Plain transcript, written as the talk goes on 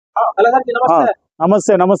Hello sir जी, हाँ नमस्ते।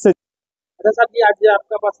 नमस्ते नमस्ते। अच्छा सर जी, आज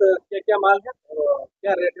आपका पास क्या क्या माल है और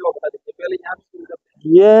क्या रेट है वो बता दीजिए। पहले यहाँ से शुरू करते हैं।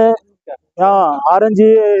 ये क्या? यहाँ ऑरेंज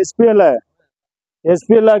एसपीएल है।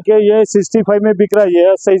 एसपीएल के ये 65 में बिक रहा है,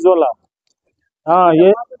 ये साइज वाला। हाँ अच्छा, ये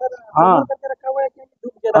वहाँ पे सर हाँ नॉर्मल करके रखा हुआ है कि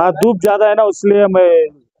धूप ज्यादा हाँ हो रहा धूप ज्यादा है ना, इसलिए मैं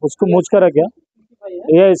उसको है? मूछ कर रखा। 65 है।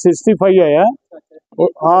 ये 65 है। अच्छा अच्छा,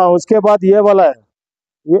 हाँ उसके बाद ये वाला है,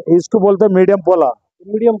 ये इसको बोलते हैं मीडियम पोला।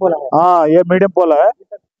 मीडियम बोला है। हाँ ये मीडियम पोला है। ये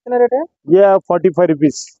सर कितना रेट है? ये 45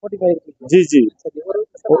 रुपीज। 45 रुपीज। जी जी। अच्छा जी, और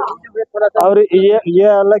सर मीडियम रेट थोड़ा सा। और ये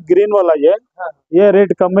अलग ग्रीन वाला हाँ, ये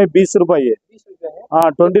रेट कम है, 20 रुपये है। 20 रुपया है। हाँ ये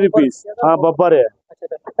 20 बब्बर रुपीज। ज्यादा हाँ बब्बर। बब्बर है। अच्छा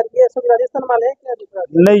अच्छा सर, ये सब राजस्थान माल है क्या दूसरा?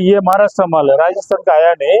 नहीं ये महाराष्ट्र माल है, राजस्थान का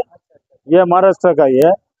आया नहीं। अच्छा अच्छा। ये महाराष्ट्र का ही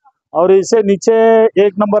है। और इससे नीचे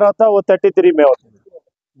एक नंबर आता है वो 33 में होता है।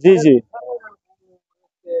 जी जी।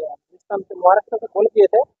 राजस्थान से महाराष्ट्र से कॉल किए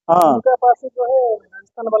थे। हाँ उनका पास जो है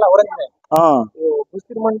राजस्थान वाला ऑरेंज है। हाँ। तो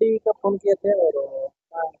भूसपुर मंडी का फोन किए थे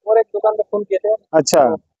और एक दुकान पे फोन किए थे। अच्छा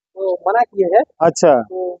तो मना किए हैं। अच्छा।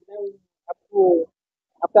 तो मैं आपको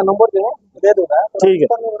आपका नंबर जो है दे दूंगा। तो ठीक है।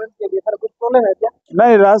 राजस्थान में ऑरेंज के लिए सर कुछ प्रॉब्लम है क्या?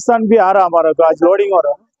 नहीं राजस्थान भी आ रहा हमारा को, आज लोडिंग हो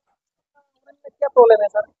रहा। ऑरेंज में क्या प्रॉब्लम है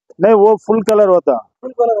सर? नहीं वो फुल कलर होता।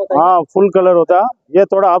 फुल कलर होता है क्या? हाँ फुल कलर होता। ये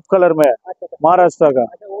थोड़ा हाफ कलर में है अच्छा अच्छा। महाराष्ट्र का।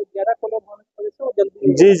 अच्छा, वो ज्यादा कलर होने की वजह से वो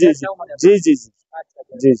जल्दी जी जी जी जाम हो जाता जी जी जी है। अच्छा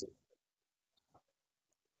अच्छा। जी जी।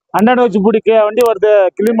 100 వచ్చి ఇప్పటికే వండి వరద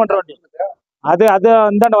కిలోమీటర్ వండి అదే అదే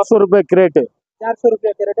अंदर 200 रुपए क्रेट। 400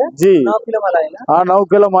 रुपया कैरेट है। जी 9 किलो वाला है ना? हाँ 9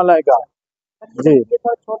 किलो माल आएगा। जी ये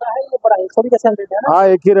थोड़ा छोटा है, ये बड़ा है, सभी का सेम रेट है ना? हाँ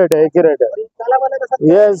एक ही रेट है, एक ही रेट है। और ये काला वाले का सर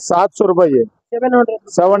ये 700 रुपए है। 700।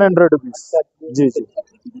 700 रुपीज। अच्छा जी जी।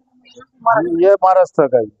 महाराष्ट्र। ये महाराष्ट्र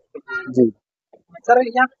का है। जी सर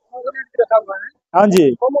यहाँ पोमोग्रेनेट रखा हुआ है। हाँ जी।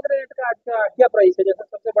 पोमोग्रेनेट का आज क्या प्राइस है? जैसे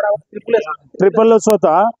सबसे बड़ा ट्रिपल एस ट्रिपल एस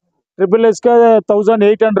होता, ट्रिपल एस का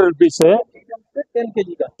 1800 रुपीज है 10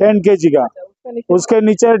 केजी का। 10 kg का। अच्छा, उसका नीचे उसके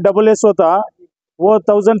नीचे डबल एस होता वो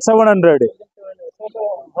 1700।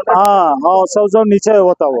 हाँ हाँ 100 नीचे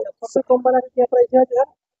होता वो। सबसे कम वाला का क्या प्राइस है सर?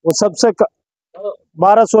 वो सबसे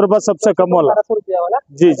 1200 रुपये सबसे कम वाला। 1200 रुपया वाला।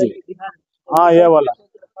 जी जी। हाँ ये वाला।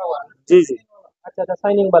 जी जी। अच्छा अच्छा,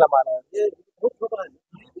 शाइनिंग वाला माल है ये। बहुत छोटा है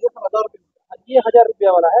ये, 1000 रुपये। ये 1000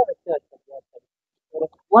 रुपया वाला है। अच्छा अच्छा अच्छा। और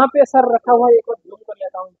वहाँ पे सर रखा हुआ है, एक बार जूम कर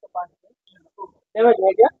लेता हूँ इनके पास डैमेज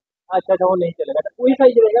है क्या? अच्छा अच्छा, वो नहीं चलेगा। वही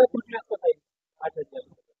साइज रहेगा, कुछ का साइज। अच्छा अच्छा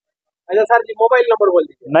अच्छा। सर जी मोबाइल नंबर बोल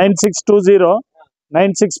दीजिए। 9620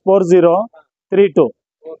 9640 32।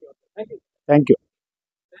 Okay okay, thank you. Thank you.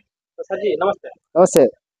 तो सर जी नमस्ते नमस्ते। सर,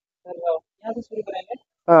 यहाँ से शुरू करेंगे।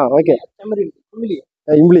 हाँ ओके। tamarind, इमली।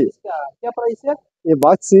 इमली इसका क्या प्राइस है? ये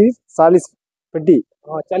बाक्स 40 पेटी।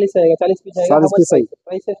 हाँ 40 आएगा, 40 पीस आएगा। 40 पीस आएगा।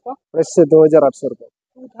 प्राइस है इसका फ्रेश से 2800 रुपये।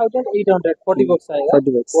 2800, 40 बॉक्स आएगा।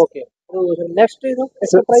 40 bucks। ओके, तो नेक्स्ट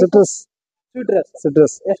इसका प्राइस ಸಿಟ್ರಸ್ स्वीट्रेस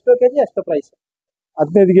ಸಿಟ್ರಸ್ ಎಷ್ಟು ಕೆಜಿ ಎಷ್ಟು ಪ್ರೈಸ್?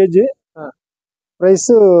 15 kg ಹಾ ಪ್ರೈಸ್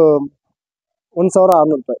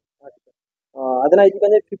 1600 ರೂಪಾಯಿ। 15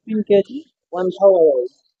 ಬಂದ್ರೆ 15 ಕೆಜಿ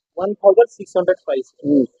 1600 ಪ್ರೈಸ್.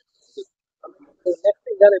 ನೆಕ್ಸ್ಟ್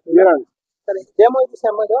ಇದಾರೆ ಸರ್, ಡೆಮೋ ಇದು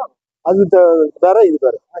ಸೆಮ್ಮದು ಅದು ಬೇರೆ ಇದು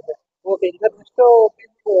ಬೇರೆ। ಓಕೆ, ಇದರ ಎಷ್ಟು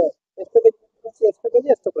ಕೆಜಿ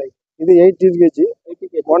ಎಷ್ಟು ಪ್ರೈಸ್? ಇದು 80 kg 80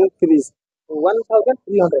 KG 1 pieces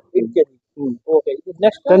 1300 8 KG. Okay, ಇದು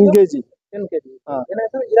ನೆಕ್ಸ್ಟ್ 10 kg 10 ಕೆಜಿ. ಹಾ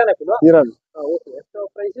ಏನಾಯ್ತು? ಇರಾನಪಲ್. ಇರಾನ್ ಓಕೆ, ಎಷ್ಟು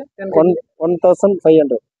price? 10 KG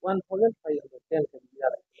 1500 1500 10 KG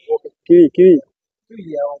Iran. Okay, ಕಿವಿ ಕಿವಿ ಕಿವಿ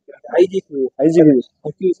ಓಕೆ, ಐಜಿ ಕಿವಿ. ಐಜಿ ಕಿವಿ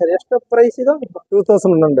ಕಿವಿ ಸರ್ ಎಷ್ಟು ಪ್ರೈಸ್ ಇದು?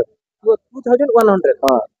 2100। 2100.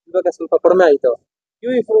 ಹಾ ಇವಾಗ ಸ್ವಲ್ಪ ಕಡಿಮೆ ಆಯ್ತು.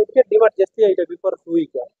 ಕಿವಿ ಫ್ರೂಟ್ಗೆ ಡಿಮಾಂಡ್ ಜಾಸ್ತಿ ಆಯ್ತು ಬಿಫೋರ್ 2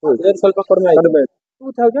 ವೀಕ್. ಇವಾಗ ಸ್ವಲ್ಪ ಕಡಿಮೆ ಆಯ್ತು. ಕಡಿಮೆ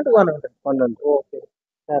 2100. ಓಕೆ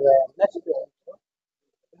ಸರ್, ನೆಕ್ಸ್ಟ್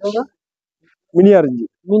ಇವಾಗ mini orange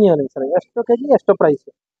mini orange sir, ಎಷ್ಟು ಕೆಜಿ ಎಷ್ಟು ಪ್ರೈಸ್?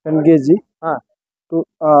 10 kg ಹಾ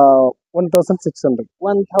 1600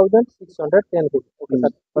 1600 10 KG. Okay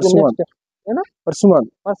sir, persimmon next ಏನು? ಪರ್ಸಿಮನ್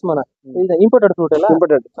ಮಾಸ್ಮನ. ಇದು ಇಂಪೋರ್ಟೆಡ್ ಫ್ರೂಟ್ ಅಲ್ಲ?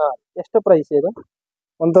 ಇಂಪೋರ್ಟೆಡ್ ಹಾ, ಎಷ್ಟು ಪ್ರೈಸ್ ಇದು?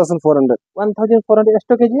 1400 1400.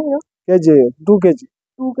 ಎಷ್ಟು ಕೆಜಿ? ಕೆಜಿ 2 kg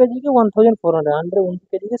 2 ಕೆಜಿಗೆ 1400 ಅಂದ್ರೆ 1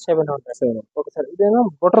 ಕೆಜಿಗೆ 700. ಓಕೆ ಸರ್, ಇದೇನು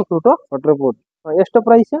ಬಟರ್ ಫ್ರೂಟ್? ಬಟರ್ ಫ್ರೂಟ್ ಎಷ್ಟು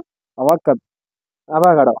ಪ್ರೈಸ್? ಅವಾಕಡ್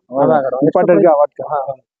ಅವಾಗಡೋ. ಇಂಪಾರ್ಟೆಂಟ್ ಗೆ ಅವಾಕಡ್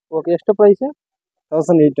ಓಕೆ, ಎಷ್ಟು ಪ್ರೈಸ್?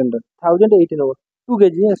 1800 1800. 2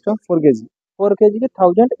 ಕೆಜಿ ಎಷ್ಟು? 4 kg 4 ಕೆಜಿಗೆ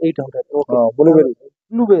 1800. Okay, blueberry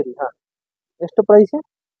blueberry. ಹಾ, ಎಷ್ಟು ಪ್ರೈಸ್?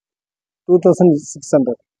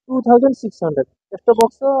 2600 2600. ಎಷ್ಟು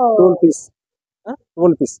box? 12 piece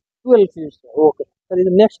 12 piece 12 piece. Okay sir,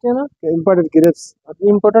 ಇದು ನೆಕ್ಸ್ಟ್ ಏನು? Important grapes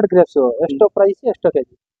imported grapes. ಎಷ್ಟು ಪ್ರೈಸ್ ಎಷ್ಟು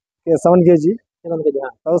ಕೆಜಿ? 7 kg 7 KG. ಹಾ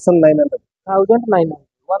 1900 1900.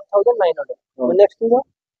 1900. ನೆಕ್ಸ್ಟ್ ಇದು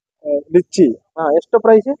ಲಿಚ್ಚಿ ಹಾ, ಎಷ್ಟು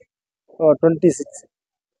ಪ್ರೈಸ್? 26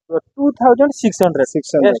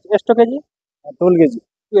 2600. ಎಷ್ಟು ಕೆಜಿ? 12 kg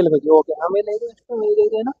 12 kg ಓಕೆ ಆಮೇಲೆ ಇದು ಎಷ್ಟು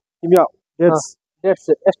ಇದೇನಾ ಕಿವಿಯಾ ಡೇಟ್ಸ್ ಡೇಟ್ಸ್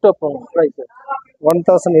ಎಷ್ಟು ಪ್ರೈಸ್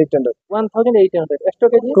 1800 1800 ಎಷ್ಟು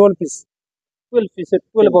KG 12 piece 12 piece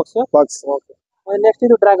 12 box box okay next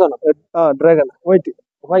ಇದು ಡ್ರ್ಯಾಗನ್ ಡ್ರ್ಯಾಗನ್ ವೈಟ್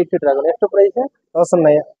ಡ್ರ್ಯಾಗನ್ ಎಷ್ಟು ಪ್ರೈಸ್ 1000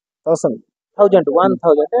 1000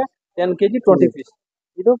 10 kg 20 ಪೀಸ್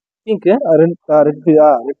ಇದು ಪಿಂಕ್ ರೆಡ್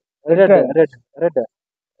ರೆಡ್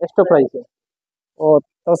ಎಷ್ಟು ಪ್ರೈಸ್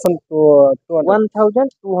 1200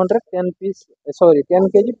 1200 10 ಪೀಸ್ ಸಾರಿ 10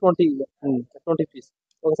 kg 20 piece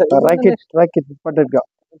okay sir rocket ಪಟೇಟ್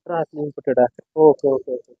imported okay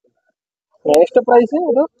okay ಎಷ್ಟು ಪ್ರೈಸ್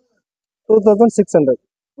ಇದು 2600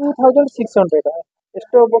 2600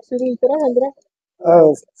 ಎಷ್ಟು box ಇದೆ ಈ ತರ ಅಂದ್ರೆ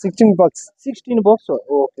 16 box 16 box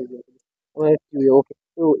okay okay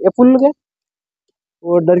full ಗೆ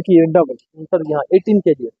डरकी डबल ಸರ್ 18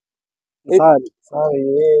 kg ಸಾರಿ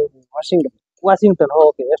ವಾಷಿಂಗ್ಟನ್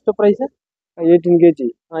ಓಕೆ ಎಷ್ಟು price 18 kg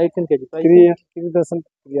 18 kg price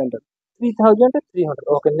 3300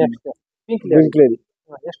 3300 okay next pink lady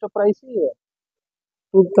ಎಷ್ಟು price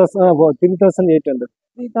 3800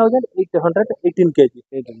 18 kg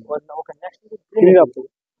okay next greenapple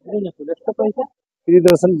ಎಷ್ಟು ಪ್ರೈಸ್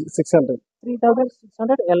 3600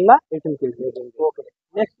 3600 ಎಲ್ಲ 18 kg okay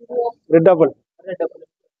next red apple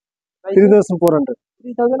 3400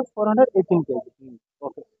 18 kg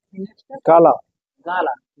okay next ಕಾಲಾ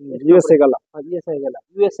USA ಕಾಲಾ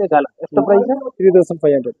USA ಕಾಲಾ ಎಷ್ಟು price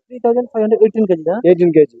 3500 18 kg 18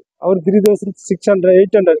 kg और 3600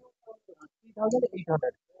 800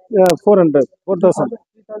 400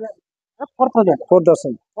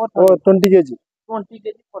 4000 20 kg 20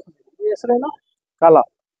 kg ಹೆಸರೇನು ಕಾಲಾ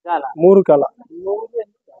ಮೂರು ಕಾಲಾ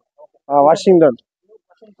Washington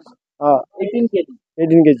 18 kg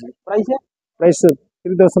 18 kg price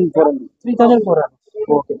 3400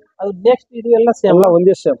 okay ಅದು ನೆಕ್ಸ್ಟ್ ಇದು ಎಲ್ಲ ಸೇಮ್ ಎಲ್ಲ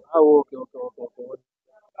ಒಂದೇ same okay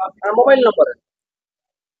mobile number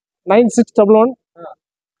 9611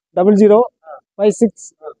 00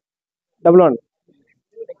 5611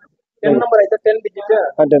 10 number ಐತೆ 10 ಡಿಜಿಟ್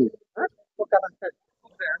 10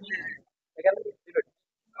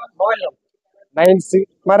 ಮೊಬೈಲ್ ನಂಬರ್ 96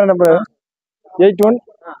 मारा नंबर 81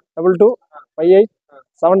 22 58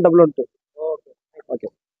 712 ओके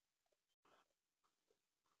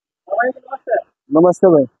नमस्ते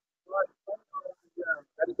भाई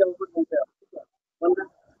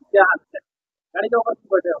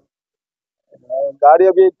गाड़ी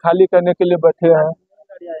अभी खाली करने के लिए बैठे हैं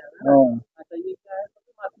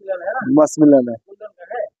मस्मिलन है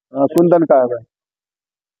कुंदन का है भाई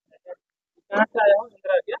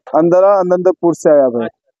आनंदपुर से आया भाई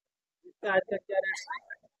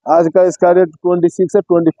आज का इसका रेट 26 है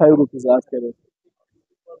 25 रुपीज आज का रेट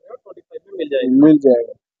मिल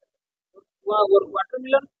जाएगा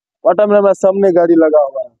वाटरमेलन में सामने गाड़ी लगा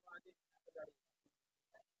हुआ है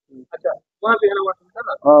अच्छा वहाँ पे है ना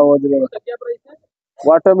वाटरमेलन हाँ वो दिलेगा क्या प्राइस है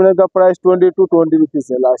वाटरमेलन का प्राइस 20 रुपीज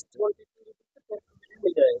है लास्ट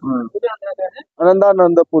मिल जाएगा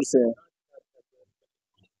आनंदपुर से है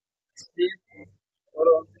और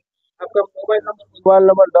आपका mobile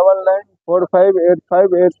number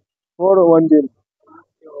 9945858410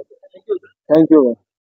 thank you thank you